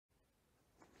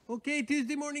Okay,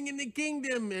 Tuesday morning in the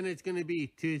kingdom, and it's gonna be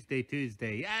Tuesday.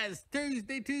 Yes,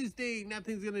 Tuesday.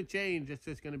 Nothing's gonna change. It's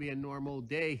just gonna be a normal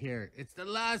day here. It's the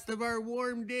last of our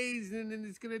warm days, and then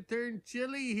it's gonna turn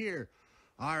chilly here.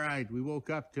 All right, we woke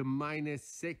up to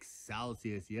 -6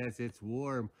 Celsius. Yes, it's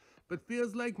warm, but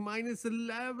feels like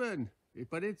 -11.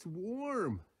 But it's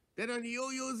warm. Then on the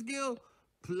yo-yo scale,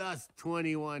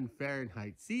 +21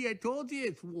 Fahrenheit. See, I told you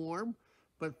it's warm,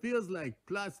 but feels like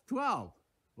 +12.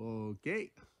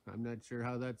 Okay, I'm not sure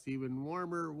how that's even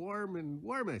warm and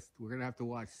warmest. We're gonna have to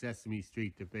watch Sesame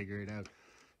Street to figure it out.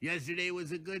 Yesterday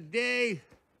was a good day,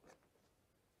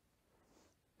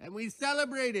 and we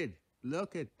celebrated.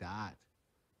 Look at that.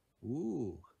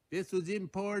 Ooh, this was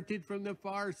imported from the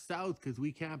far south because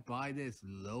we can't buy this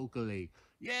locally.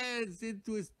 Yes, it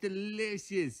was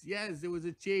delicious. Yes, there was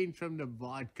a change from the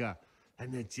vodka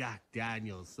and the Jack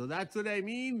Daniels. So that's what I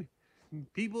mean.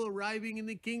 People arriving in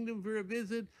the kingdom for a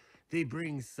visit, they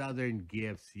bring southern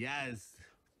gifts. Yes,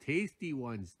 tasty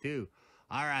ones too.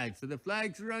 All right, so the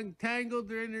flags are untangled.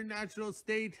 They're in their natural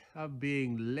state of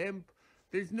being limp.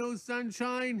 There's no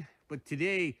sunshine, but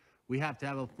today we have to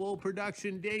have a full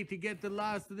production day to get the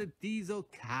last of the diesel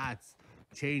cats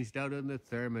changed out on the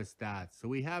thermostats. So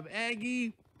we have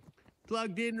Aggie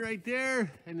plugged in right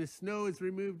there, and the snow is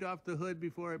removed off the hood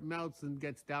before it melts and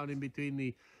gets down in between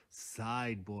the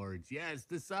sideboards. Yes,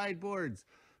 the sideboards.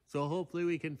 So hopefully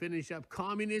we can finish up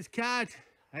Kommunist Kat,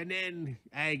 and then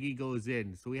Aggie goes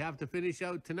in. So we have to finish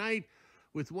out tonight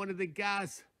with one of the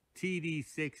gas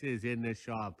TD6s in the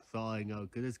shop thawing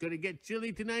out, because it's going to get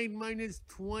chilly tonight,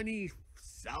 -20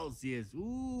 Celsius.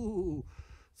 Ooh.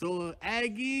 So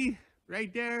Aggie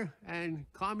right there and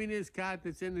Kommunist Kat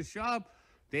that's in the shop,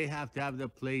 they have to have the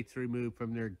plates removed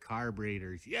from their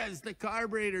carburetors. Yes, the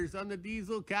carburetors on the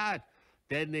diesel cat.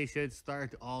 Then they should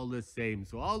start all the same.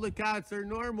 So all the cats are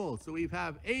normal. So we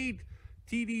have 8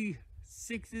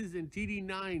 TD6s and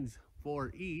TD9s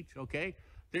for each, okay?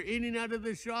 They're in and out of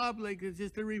the shop like it's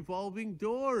just a revolving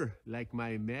door, like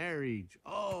my marriage.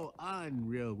 Oh,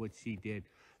 unreal what she did.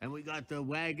 And we got the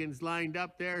wagons lined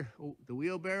up there, the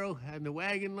wheelbarrow and the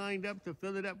wagon lined up to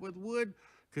fill it up with wood,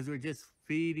 because we're just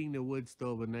feeding the wood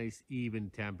stove a nice even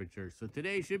temperature. So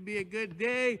today should be a good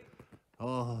day.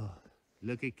 Oh,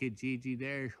 look at Kijiji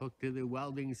there, hooked to the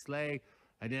welding sleigh.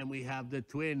 And then we have the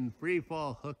twin free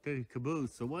fall hooked to the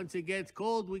caboose. So once it gets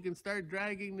cold, we can start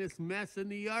dragging this mess in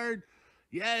the yard.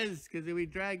 Yes, because if we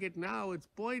drag it now, it's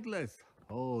pointless.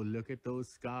 Oh, look at those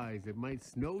skies. It might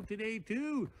snow today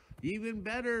too. Even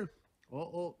better.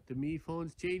 Oh, the me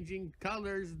phone's changing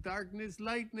colors, darkness,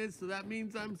 lightness. So that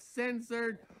means I'm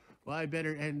censored. Well, I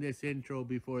better end this intro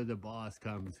before the boss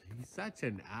comes. He's such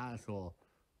an asshole.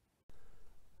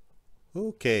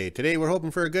 Okay, today we're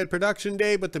hoping for a good production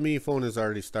day, but the me phone has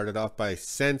already started off by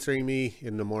censoring me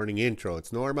in the morning intro.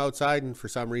 It's Norm outside, and for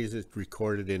some reason it's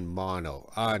recorded in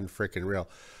mono. Unfrickin' real.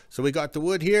 So we got the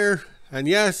wood here, and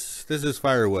yes, this is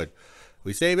firewood.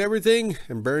 We save everything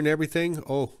and burn everything.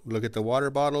 Oh, look at the water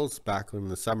bottles. Back in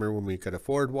the summer when we could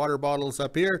afford water bottles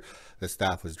up here, the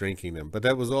staff was drinking them. But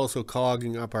that was also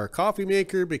clogging up our coffee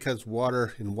maker because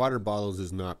water in water bottles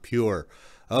is not pure.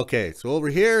 Okay, so over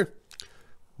here,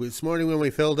 this morning when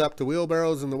we filled up the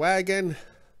wheelbarrows in the wagon,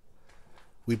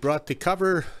 we brought the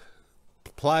cover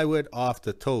plywood off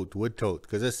the tote, wood tote,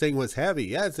 because this thing was heavy.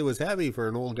 Yes, it was heavy for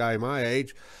an old guy my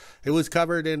age. It was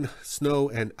covered in snow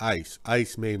and ice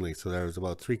mainly. So there was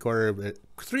about three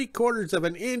quarters of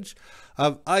an inch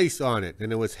of ice on it,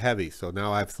 and it was heavy. So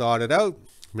now I've thawed it out.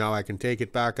 Now I can take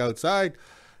it back outside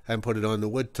and put it on the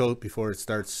wood tote before it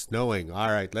starts snowing. All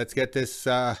right, let's get this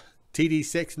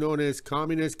TD6 known as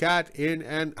Kommunist Kat in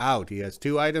and out. He has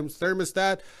 2 items,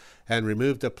 thermostat, and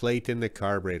removed the plate in the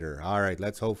carburetor. All right,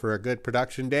 let's hope for a good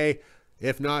production day.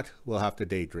 If not, we'll have to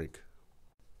day drink.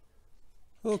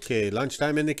 Okay,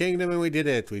 lunchtime in the kingdom, and we did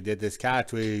it. We did this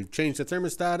cat. We changed the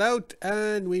thermostat out,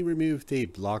 and we removed the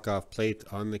block-off plate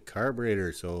on the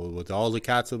carburetor. So with all the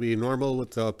cats will be normal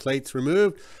with the plates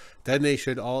removed. Then they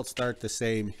should all start the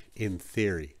same in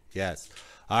theory. Yes.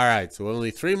 All right, so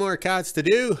only 3 more cats to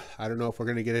do. I don't know if we're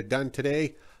going to get it done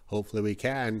today. Hopefully we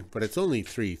can, but it's only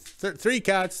 3. 3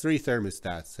 cats, 3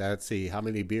 thermostats. Let's see, how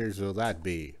many beers will that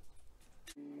be?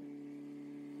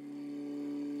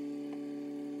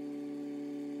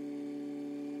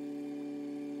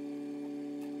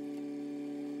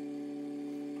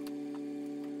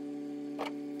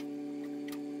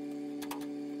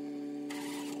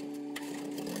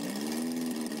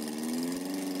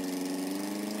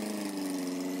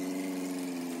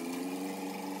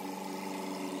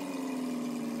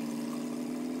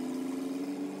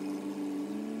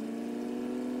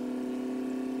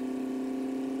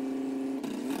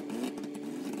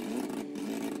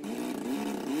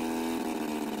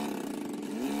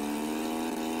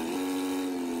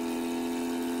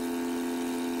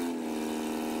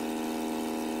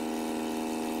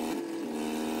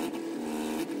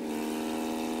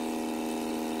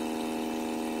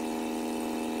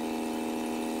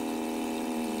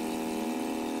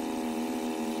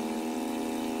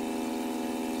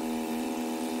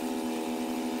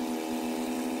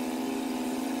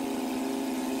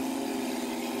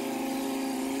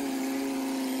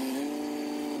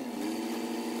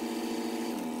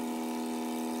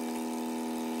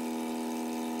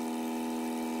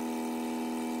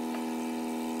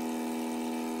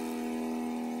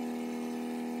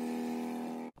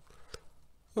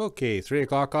 Okay, 3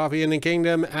 o'clock coffee in the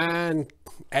kingdom, and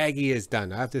Aggie is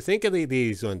done. I have to think of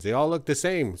these ones. They all look the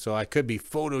same, so I could be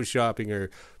photoshopping or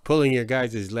pulling your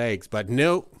guys' legs, but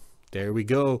no, there we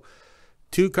go.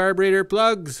 2 carburetor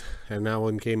plugs, and that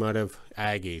one came out of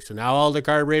Aggie. So now all the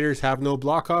carburetors have no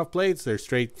block-off plates. They're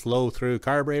straight flow-through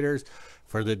carburetors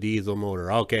for the diesel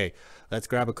motor. Okay, let's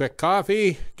grab a quick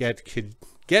coffee, get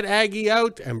Aggie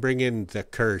out, and bring in the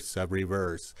curse of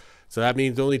reverse. So that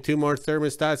means only 2 more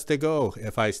thermostats to go.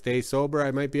 If I stay sober,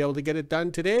 I might be able to get it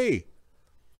done today.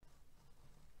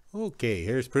 Okay,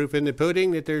 here's proof in the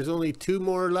pudding that there's only 2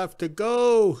 more left to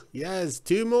go. Yes,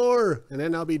 2 more, and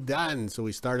then I'll be done. So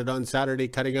we started on Saturday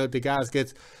cutting out the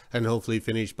gaskets and hopefully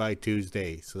finish by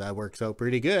Tuesday. So that works out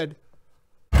pretty good.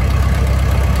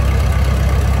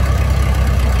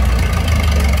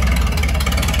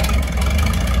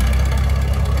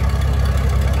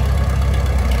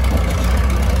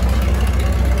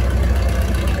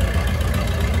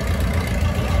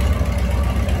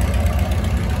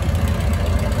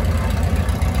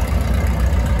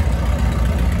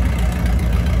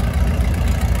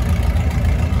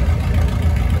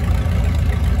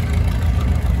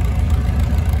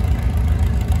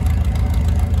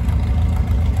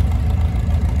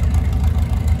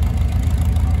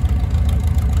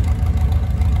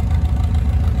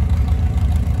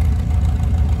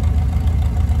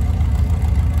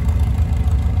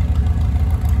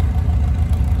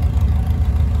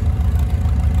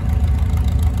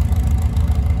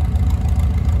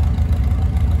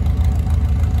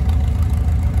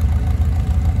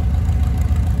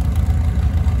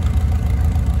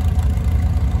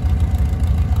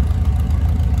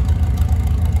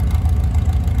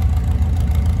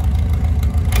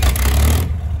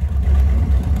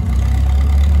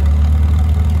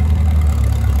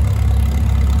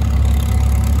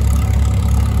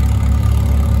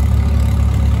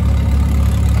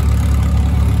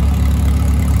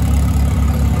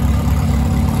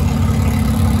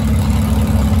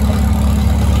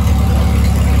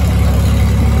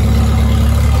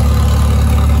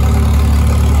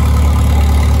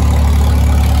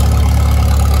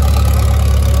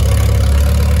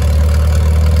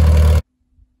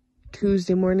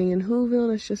 Tuesday morning in WHO-ville,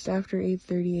 and it's just after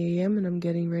 8:30 a.m. and I'm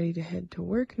getting ready to head to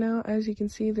work now. As you can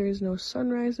see, there is no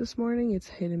sunrise this morning. It's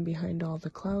hidden behind all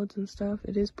the clouds and stuff.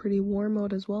 It is pretty warm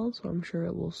out as well, so I'm sure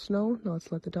it will snow. Now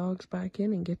let's let the dogs back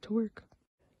in and get to work.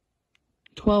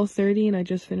 12:30 and I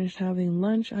just finished having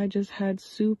lunch. I just had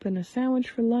soup and a sandwich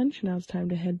for lunch. Now it's time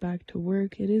to head back to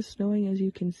work. It is snowing, as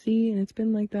you can see, and it's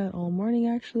been like that all morning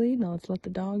actually. Now let's let the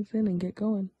dogs in and get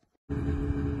going.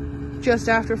 Just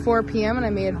after 4 p.m. and I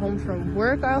made it home from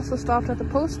work. I also stopped at the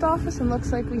post office and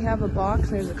looks like we have a box.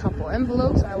 There's a couple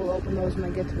envelopes. I will open those when I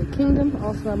get to the kingdom.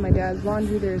 Also have my dad's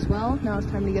laundry there as well. Now it's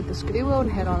time to get the skidoo out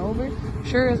and head on over.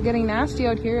 Sure is getting nasty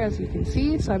out here, as you can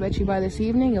see, so I bet you by this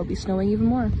evening it'll be snowing even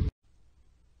more.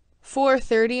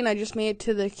 4:30 and I just made it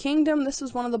to the kingdom. This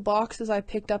is one of the boxes I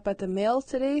picked up at the mail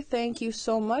today. Thank you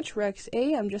so much, Rex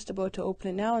A. I'm just about to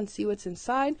open it now and see what's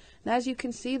inside. And as you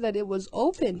can see that it was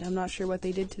opened. I'm not sure what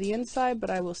they did to the inside, but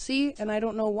I will see. And I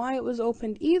don't know why it was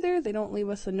opened either. They don't leave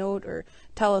us a note or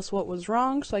tell us what was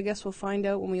wrong. So I guess we'll find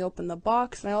out when we open the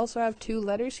box. And I also have 2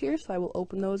 letters here, so I will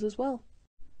open those as well.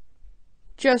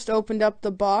 Just opened up the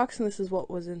box and this is what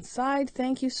was inside.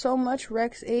 Thank you so much,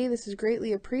 Rex A. This is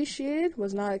greatly appreciated.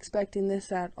 Was not expecting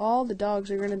this at all. The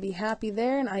dogs are going to be happy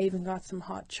there, and I even got some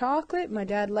hot chocolate. My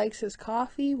dad likes his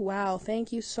coffee. Wow,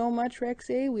 thank you so much,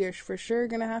 Rex A. We are for sure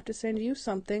going to have to send you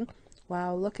something.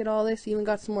 Wow, look at all this. Even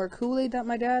got some more Kool-Aid that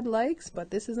my dad likes,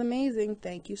 but this is amazing.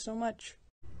 Thank you so much.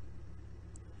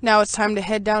 Now it's time to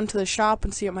head down to the shop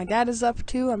and see what my dad is up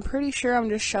to. I'm pretty sure I'm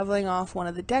just shoveling off one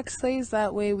of the deck sleighs.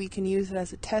 That way we can use it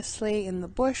as a test sleigh in the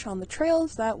bush on the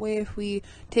trails. That way if we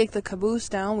take the caboose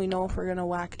down, we know if we're going to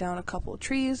whack down a couple of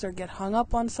trees or get hung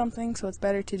up on something. So it's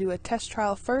better to do a test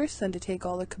trial first than to take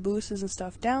all the cabooses and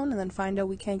stuff down and then find out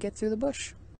we can't get through the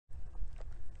bush.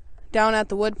 Down at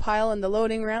the wood pile and the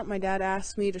loading ramp, my dad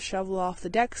asked me to shovel off the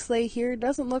deck sleigh here. It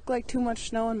doesn't look like too much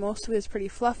snow and most of it is pretty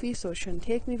fluffy, so it shouldn't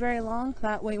take me very long.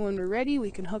 That way when we're ready,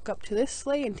 we can hook up to this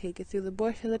sleigh and take it through the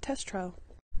bush as a test trial.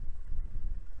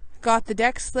 Got the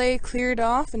deck sleigh cleared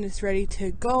off and it's ready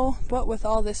to go, but with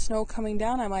all this snow coming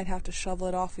down, I might have to shovel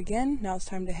it off again. Now it's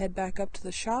time to head back up to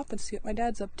the shop and see what my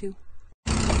dad's up to.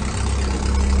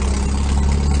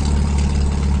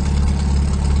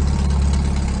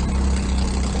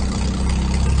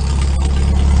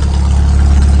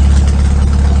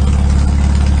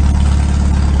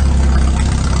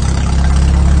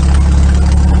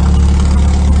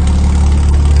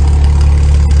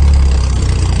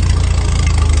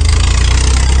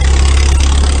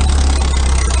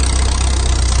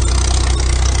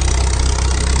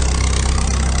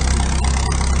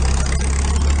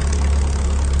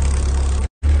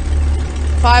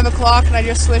 5 o'clock and I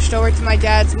just switched over to my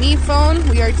dad's Me phone.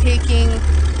 We are taking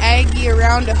Aggie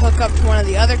around to hook up to one of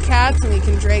the other cats and we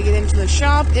can drag it into the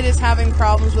shop. It is having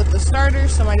problems with the starter,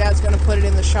 so my dad's going to put it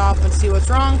in the shop and see what's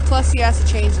wrong. Plus he has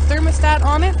to change the thermostat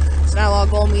on it, so now I'll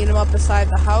go meet him up beside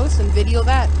the house and video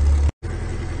that.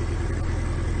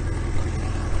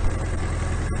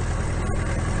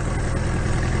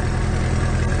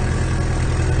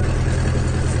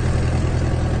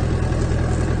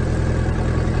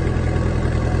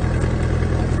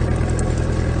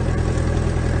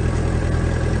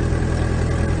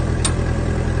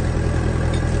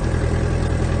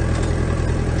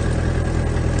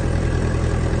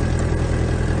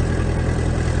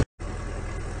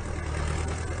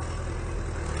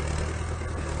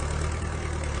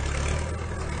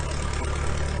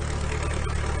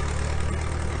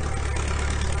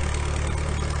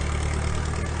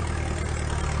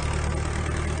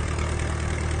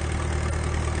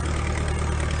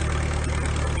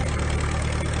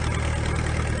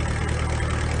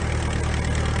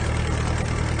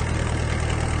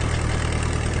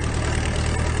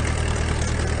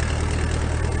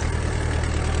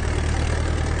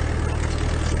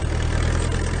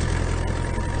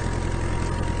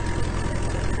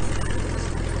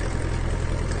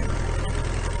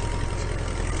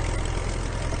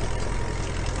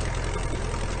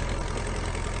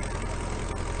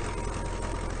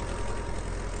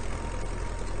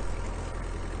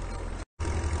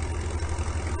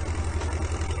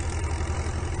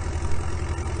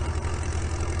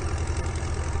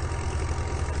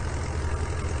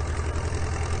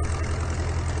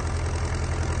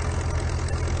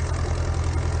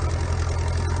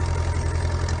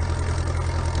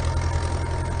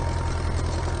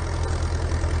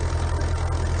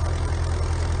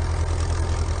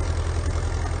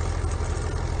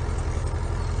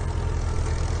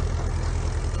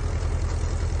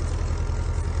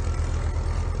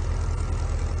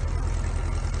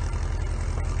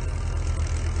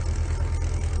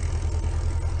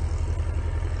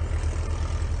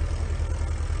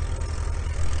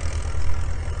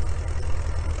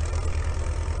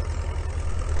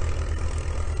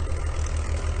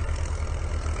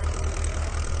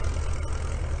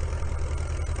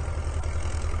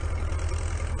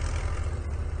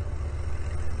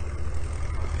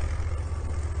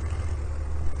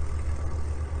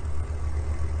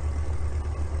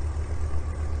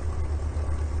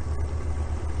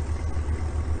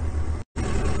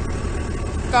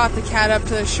 Got the cat up to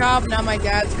the shop. Now my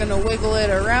dad's gonna wiggle it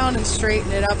around and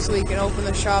straighten it up so we can open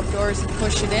the shop doors and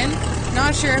push it in.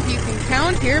 Not sure if you can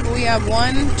count here, but we have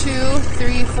 1, 2,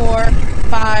 3, 4,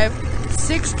 5,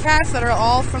 6 cats that are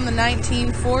all from the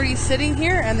 1940s sitting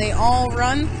here, and they all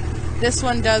run. This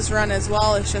one does run as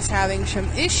well. It's just having some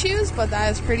issues, but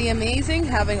that is pretty amazing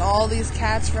having all these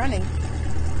cats running.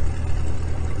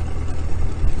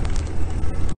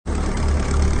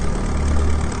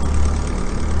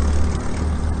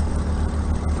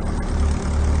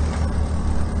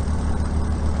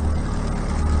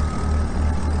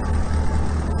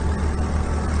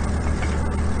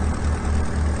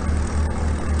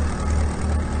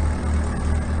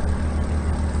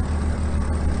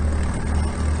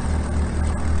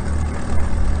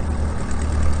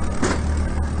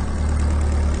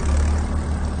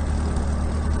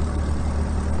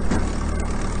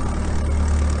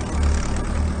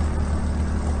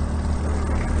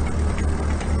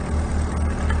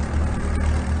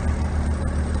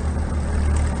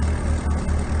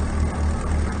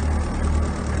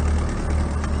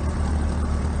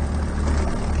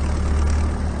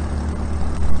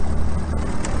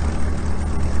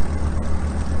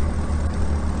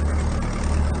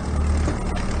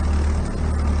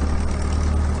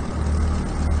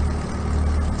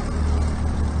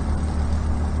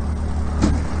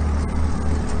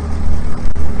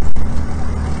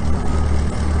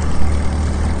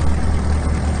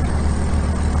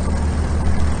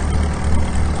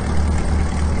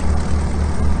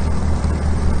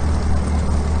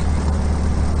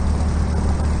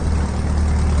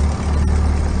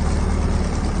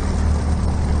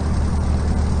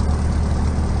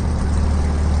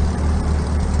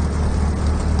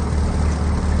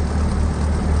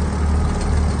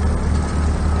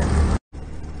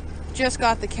 Just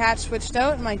got the cat switched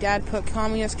out. My dad put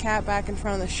Kommunist Kat back in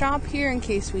front of the shop here in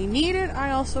case we need it. I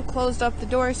also closed up the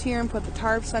doors here and put the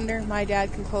tarps under. My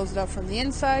dad can close it up from the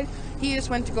inside. He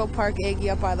just went to go park Aggie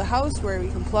up by the house where we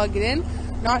can plug it in.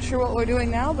 Not sure what we're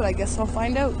doing now, but I guess I'll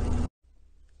find out.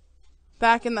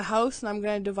 back in the house, and I'm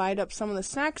going to divide up some of the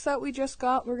snacks that we just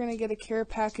got. We're going to get a care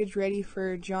package ready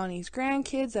for Johnny's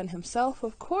grandkids and himself.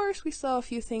 Of course, we still have a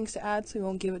few things to add, so we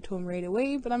won't give it to him right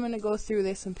away, but I'm going to go through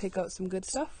this and pick out some good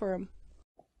stuff for him.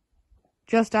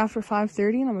 Just after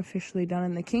 5:30 and I'm officially done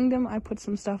in the kingdom. I put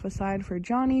some stuff aside for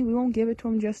Johnny. We won't give it to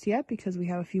him just yet because we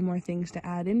have a few more things to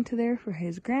add into there for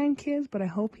his grandkids, but I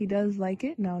hope he does like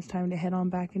it. Now it's time to head on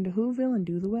back into WHO-ville and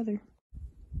do the weather.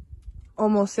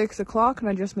 Almost 6 o'clock and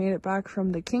I just made it back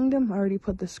from the kingdom. I already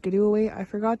put the skidoo away. I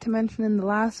forgot to mention in the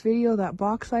last video that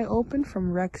box I opened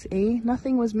from Rex A.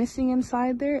 Nothing was missing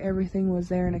inside there. Everything was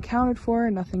there and accounted for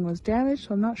and nothing was damaged.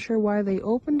 So I'm not sure why they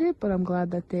opened it, but I'm glad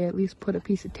that they at least put a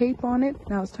piece of tape on it.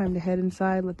 Now it's time to head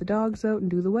inside, let the dogs out and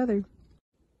do the weather.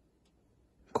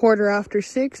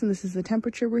 6:15 and this is the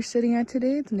temperature we're sitting at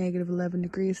today. It's negative 11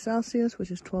 degrees Celsius,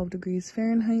 which is 12 degrees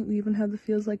Fahrenheit. We even have the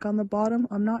feels like on the bottom.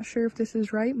 I'm not sure if this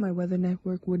is right. My weather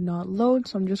network would not load,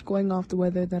 so I'm just going off the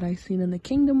weather that I seen in the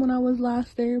kingdom when I was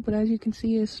last there. But as you can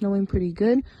see, it's snowing pretty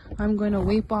good. I'm going to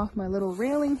wipe off my little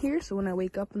railing here, so when I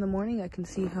wake up in the morning, I can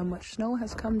see how much snow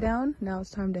has come down. Now it's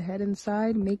time to head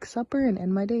inside, make supper, and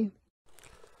end my day.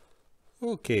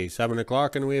 Okay, 7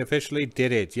 o'clock and we officially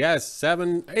did it. Yes, 8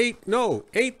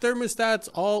 thermostats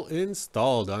all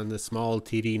installed on the small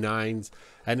TD9s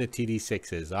and the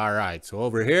TD6s. All right, so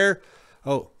over here,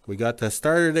 we got the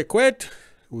starter that quit.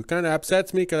 It kind of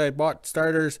upsets me because I bought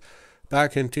starters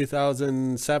back in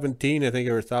 2017. I think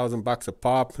they were $1,000 a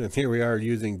pop, and here we are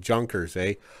using junkers,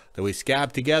 eh? That we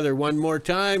scabbed together one more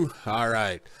time. All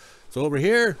right, so over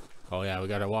here, we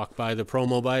got to walk by the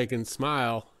promo bike and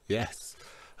smile. Yes.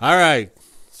 All right,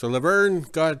 so Laverne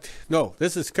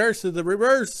this is Curse of the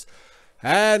Reverse,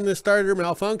 and the starter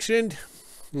malfunctioned.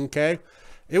 Okay,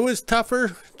 it was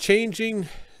tougher changing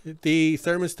the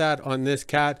thermostat on this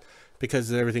cat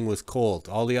because everything was cold.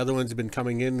 All the other ones have been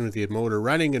coming in with the motor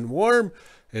running and warm.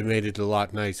 It made it a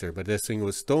lot nicer, but this thing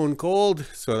was stone cold,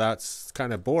 so that's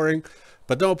kind of boring.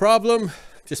 But no problem,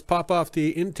 just pop off the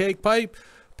intake pipe,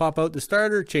 pop out the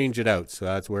starter, change it out. So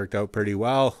that's worked out pretty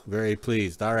well. Very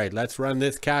pleased. All right, let's run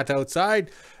this cat outside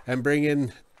and bring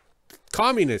in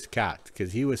Kommunist Kat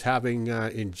because he was having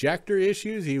injector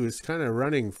issues. He was kind of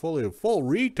running full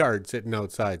retard sitting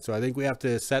outside. So I think we have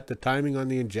to set the timing on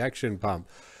the injection pump.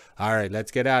 All right, let's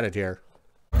get at it here.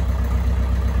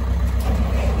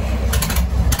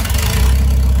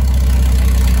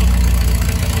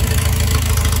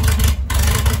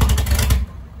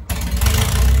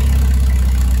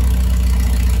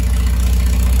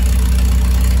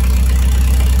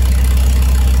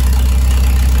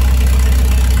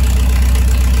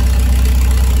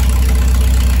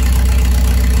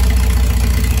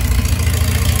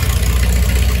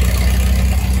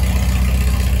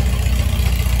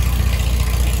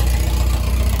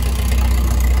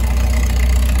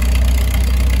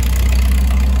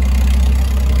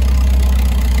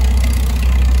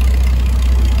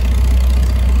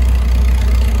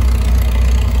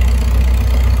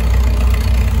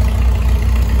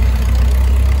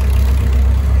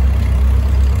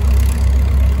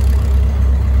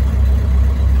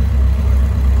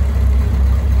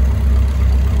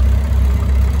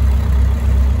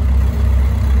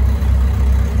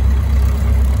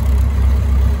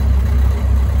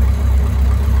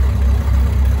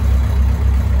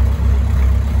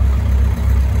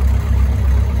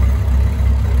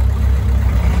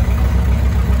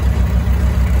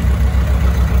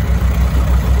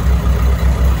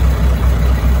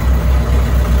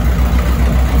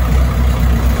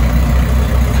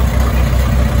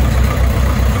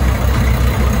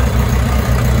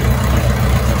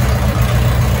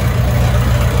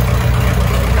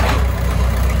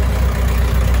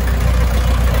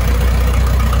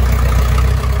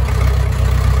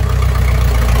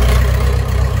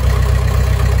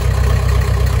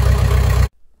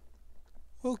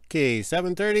 Okay,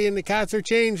 7:30 and the cats are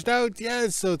changed out.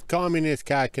 Yes, so Kommunist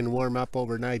Kat can warm up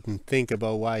overnight and think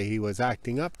about why he was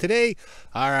acting up today.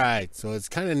 All right, so it's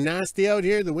kind of nasty out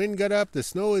here. The wind got up, the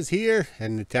snow is here,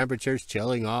 and the temperature's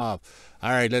chilling off.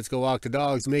 All right, let's go walk the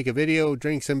dogs, make a video,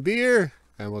 drink some beer,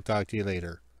 and we'll talk to you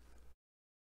later.